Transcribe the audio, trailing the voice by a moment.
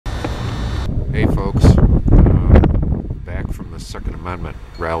Hey folks, back from the Second Amendment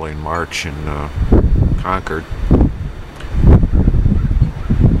rally and march in Concord.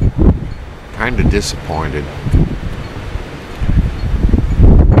 Kind of disappointed.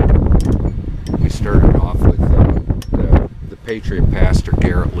 We started off with the Patriot pastor,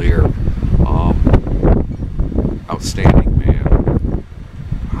 Garrett Lear. Outstanding man.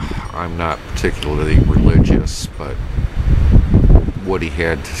 I'm not particularly religious, but what he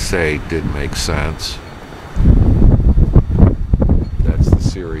had to say did make sense. That's the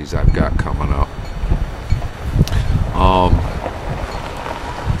series I've got coming up.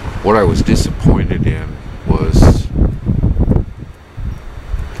 What I was disappointed in was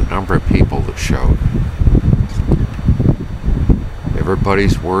the number of people that showed.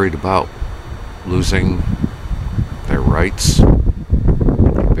 Everybody's worried about losing their rights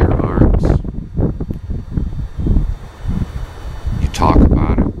to bear arms. You talk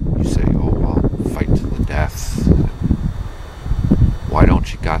about it, you say, oh well, fight to the death. Why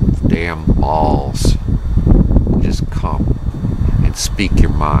don't you got the damn balls? Just come and speak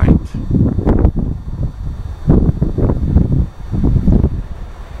your mind.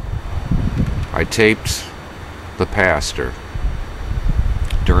 I taped the pastor.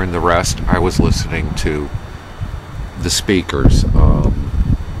 During the rest, I was listening to the speakers.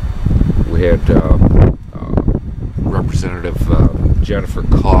 We had Representative Jennifer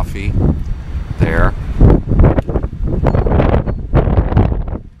Coffey there.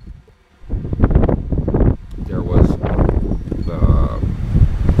 There was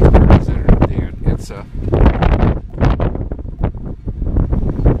Representative Dan Itza.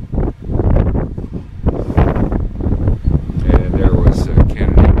 And there was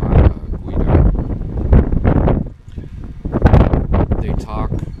Kennedy Guido. They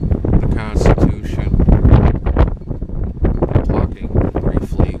talk the Constitution. Talking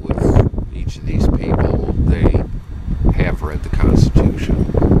briefly with each of these people, they have read the Constitution.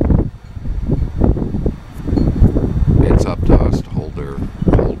 It's up to us to hold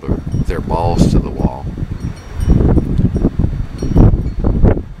their balls to the wall.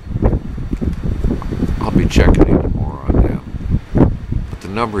 I'll be checking in more on them. But the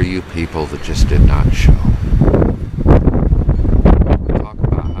number of you people that just did not show. Talk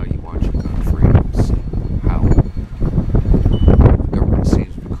about how you want your gun freedoms. How the government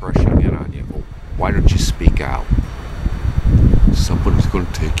seems to be crushing in on you. Well, why don't you speak out? Somebody's going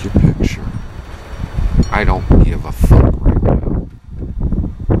to take your picture. I don't give a fuck right now.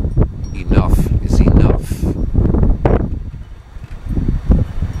 Enough is enough.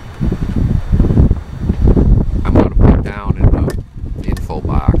 I'm going to put down in the info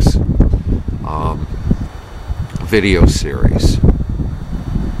box video series.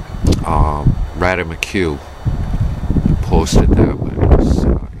 Ratty McHugh posted them. It was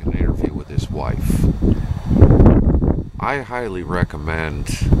an interview with his wife. I highly recommend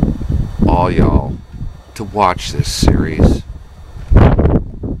all y'all to watch this series.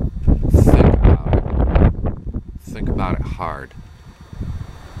 Think about it. Think about it hard.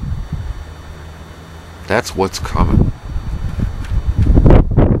 That's what's coming.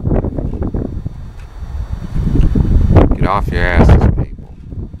 Get off your asses.